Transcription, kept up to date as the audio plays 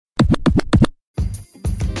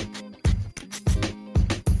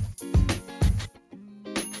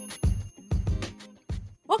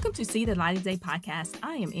Welcome to See the Light of Day podcast.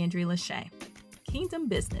 I am Andrea Lachey. Kingdom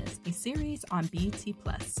Business, a series on BET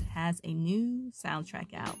Plus, has a new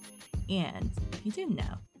soundtrack out. And if you didn't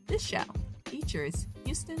know, this show features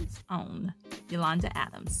Houston's own Yolanda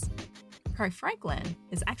Adams. Kirk Franklin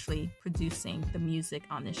is actually producing the music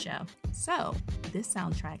on this show. So this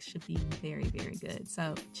soundtrack should be very, very good.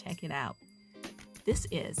 So check it out. This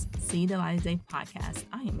is See the Light of Day podcast.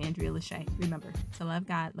 I am Andrea Lachey. Remember to love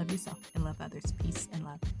God, love yourself, and love others. Peace and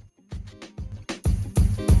love.